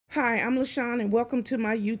Hi, I'm Lashon and welcome to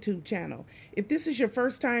my YouTube channel. If this is your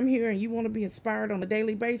first time here and you want to be inspired on a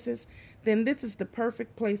daily basis, then this is the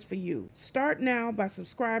perfect place for you. Start now by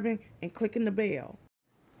subscribing and clicking the bell.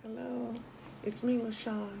 Hello, it's me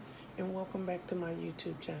Lashon and welcome back to my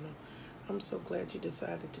YouTube channel. I'm so glad you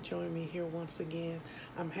decided to join me here once again.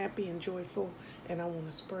 I'm happy and joyful and I want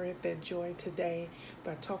to spread that joy today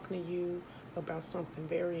by talking to you about something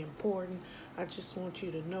very important. I just want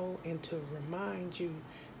you to know and to remind you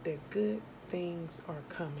that good things are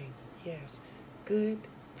coming. Yes, good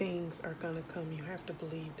things are going to come. You have to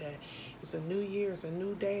believe that. It's a new year, it's a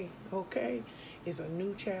new day, okay? It's a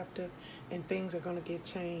new chapter and things are going to get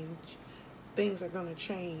changed. Things are going to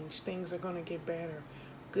change. Things are going to get better.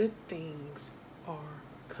 Good things are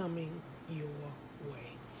coming your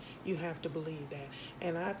way. You have to believe that.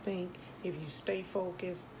 And I think if you stay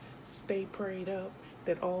focused, stay prayed up,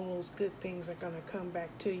 that all those good things are going to come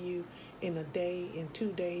back to you in a day, in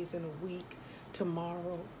 2 days, in a week,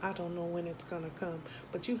 tomorrow. I don't know when it's going to come.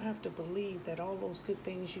 But you have to believe that all those good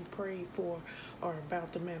things you prayed for are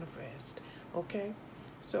about to manifest. Okay?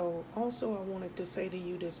 So also I wanted to say to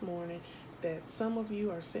you this morning that some of you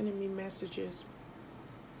are sending me messages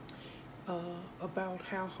about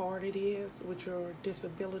how hard it is with your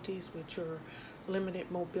disabilities, with your limited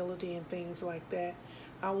mobility and things like that.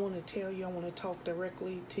 I want to tell you, I want to talk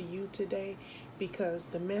directly to you today because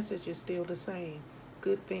the message is still the same.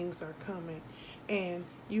 Good things are coming and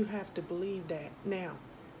you have to believe that. Now,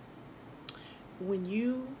 when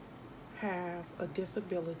you have a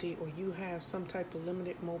disability or you have some type of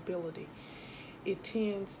limited mobility, it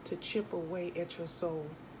tends to chip away at your soul.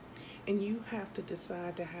 And you have to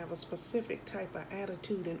decide to have a specific type of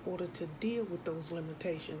attitude in order to deal with those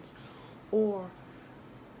limitations, or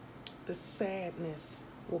the sadness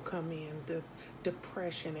will come in, the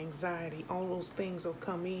depression, anxiety, all those things will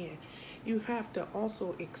come in. You have to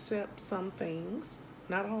also accept some things,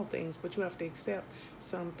 not all things, but you have to accept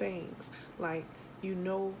some things. Like, you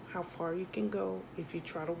know how far you can go if you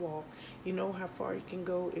try to walk. You know how far you can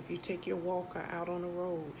go if you take your walker out on the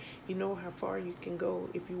road. You know how far you can go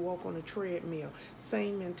if you walk on a treadmill.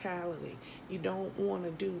 Same mentality. You don't want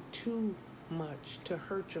to do too much to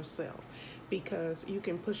hurt yourself, because you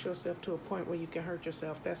can push yourself to a point where you can hurt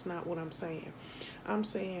yourself. That's not what I'm saying. I'm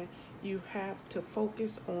saying you have to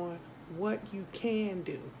focus on what you can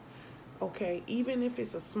do. Okay, even if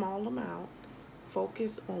it's a small amount,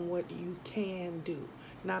 focus on what you can do,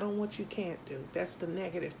 not on what you can't do. That's the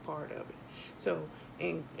negative part of it. So,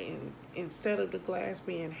 and instead of the glass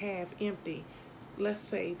being half empty, let's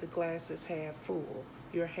say the glass is half full.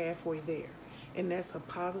 You're halfway there. And that's a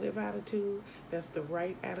positive attitude. That's the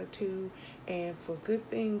right attitude. And for good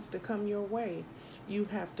things to come your way, you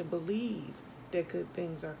have to believe that good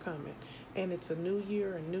things are coming. And it's a new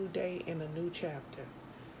year, a new day, and a new chapter.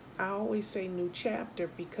 I always say new chapter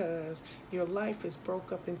because your life is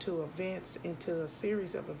broke up into events, into a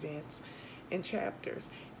series of events and chapters.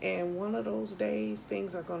 And one of those days,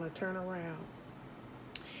 things are going to turn around.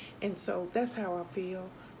 And so that's how I feel.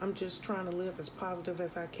 I'm just trying to live as positive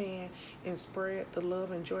as I can and spread the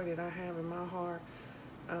love and joy that I have in my heart.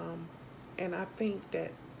 And I think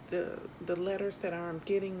that the letters that I'm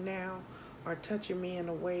getting now are touching me in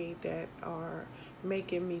a way that are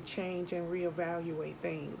making me change and reevaluate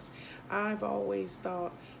things. I've always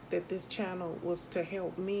thought that this channel was to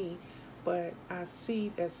help me, but I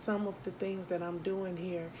see that some of the things that I'm doing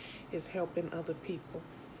here is helping other people.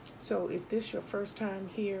 So if this is your first time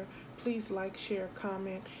here, please like, share,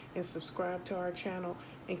 comment, and subscribe to our channel,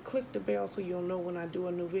 and click the bell so you'll know when I do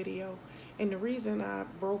a new video. And the reason I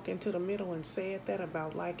broke into the middle and said that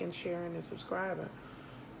about liking, sharing, and subscribing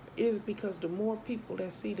is because the more people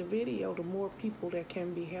that see the video, the more people that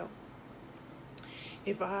can be helped.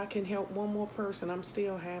 If I can help one more person, I'm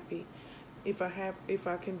still happy. If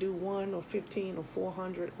I can do 1 or 15 or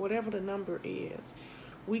 400, whatever the number is,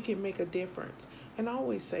 we can make a difference. And I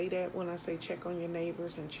always say that when I say check on your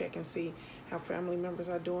neighbors and check and see how family members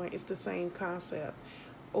are doing. It's the same concept.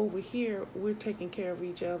 Over here, we're taking care of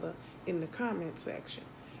each other in the comment section.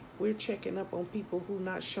 We're checking up on people who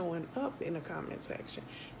not showing up in the comment section.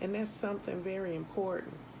 And that's something very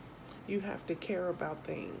important. You have to care about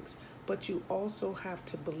things, but you also have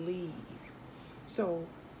to believe. So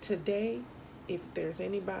today, if there's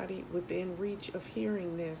anybody within reach of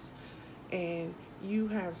hearing this, and you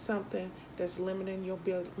have something that's limiting your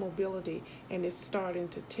mobility and it's starting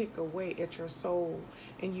to tick away at your soul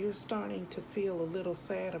and you're starting to feel a little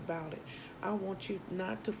sad about it, I want you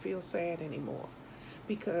not to feel sad anymore.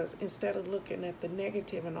 Because instead of looking at the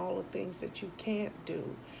negative and all the things that you can't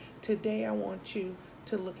do, today I want you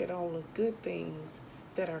to look at all the good things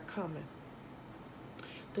that are coming.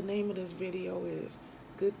 The name of this video is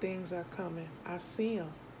Good Things Are Coming. I see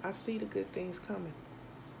them. I see the good things coming.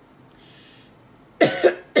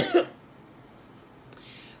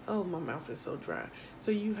 Oh, my mouth is so dry.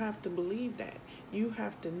 So you have to believe that. You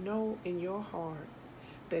have to know in your heart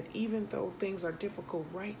that even though things are difficult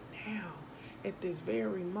right now, at this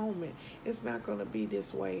very moment, it's not going to be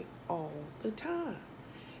this way all the time.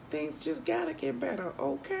 Things just got to get better,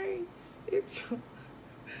 okay? It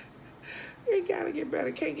got to get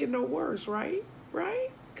better. Can't get no worse, right? Right?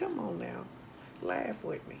 Come on now. Laugh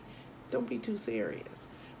with me. Don't be too serious,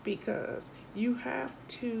 because you have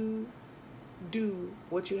to do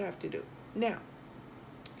what you have to do. Now,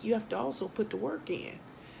 you have to also put the work in.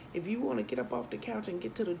 If you want to get up off the couch and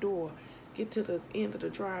get to the door, get to the end of the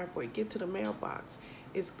driveway, get to the mailbox,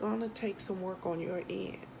 it's going to take some work on your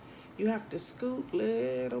end. You have to scoot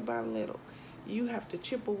little by little. You have to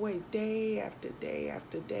chip away day after day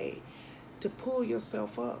after day to pull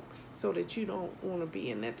yourself up so that you don't want to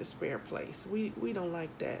be in that despair place. We don't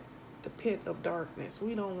like that, the pit of darkness.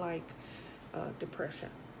 We don't like depression.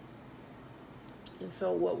 And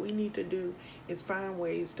so what we need to do is find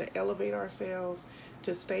ways to elevate ourselves,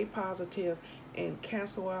 to stay positive, and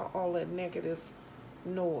cancel out all that negative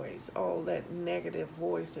noise, all that negative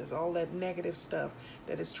voices, all that negative stuff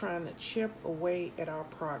that is trying to chip away at our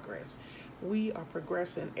progress. We are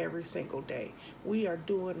progressing every single day. We are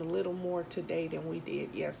doing a little more today than we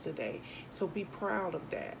did yesterday. So be proud of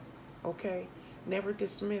that, okay? Never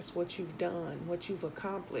dismiss what you've done, what you've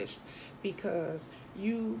accomplished, because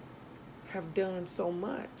you have done so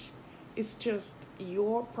much. It's just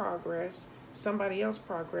your progress, somebody else's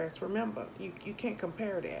progress. Remember, you can't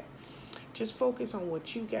compare that. Just focus on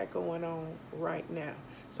what you got going on right now.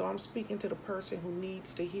 So I'm speaking to the person who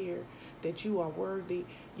needs to hear that you are worthy,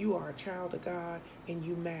 you are a child of God, and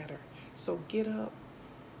you matter. So get up,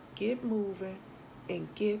 get moving, and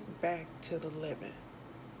get back to the living.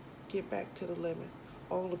 Get back to the living.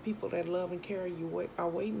 All the people that love and care you are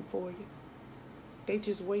waiting for you. They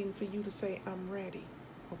just waiting for you to say, I'm ready,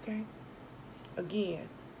 okay? Again,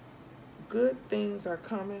 good things are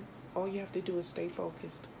coming. All you have to do is stay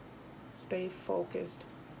focused. Stay focused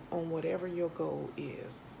on whatever your goal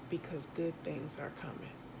is, because good things are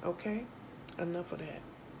coming, okay? Enough of that.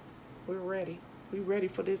 We're ready. We're ready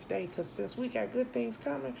for this day, because since we got good things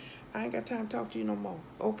coming, I ain't got time to talk to you no more,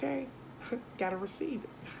 okay? Gotta receive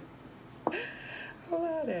it. I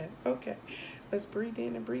love that. Okay. Let's breathe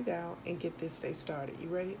in and breathe out and get this day started. You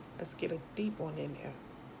ready? Let's get a deep one in there.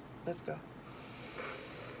 Let's go.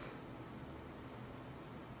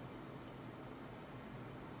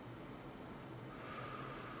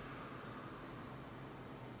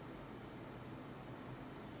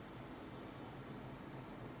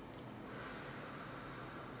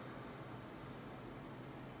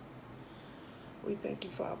 We thank you,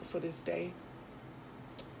 Father, for this day.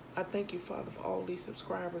 I thank you, Father, for all these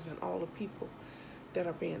subscribers and all the people that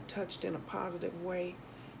are being touched in a positive way,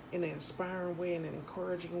 in an inspiring way, in an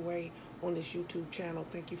encouraging way on this YouTube channel.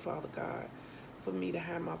 Thank you, Father God, for me to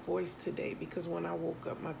have my voice today, because when I woke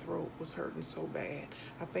up, my throat was hurting so bad.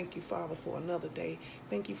 I thank you, Father, for another day.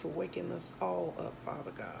 Thank you for waking us all up,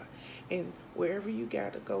 Father God. And wherever you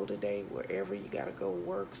got to go today, wherever you got to go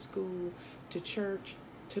work, school, to church,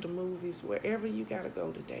 to the movies, wherever you got to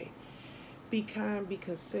go today, be kind, be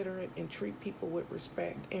considerate, and treat people with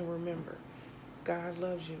respect. And remember, God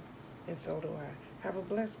loves you, and so do I. Have a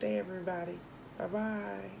blessed day, everybody.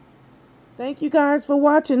 Bye-bye. Thank you guys for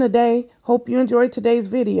watching today. Hope you enjoyed today's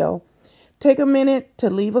video. Take a minute to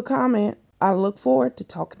leave a comment. I look forward to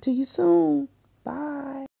talking to you soon. Bye.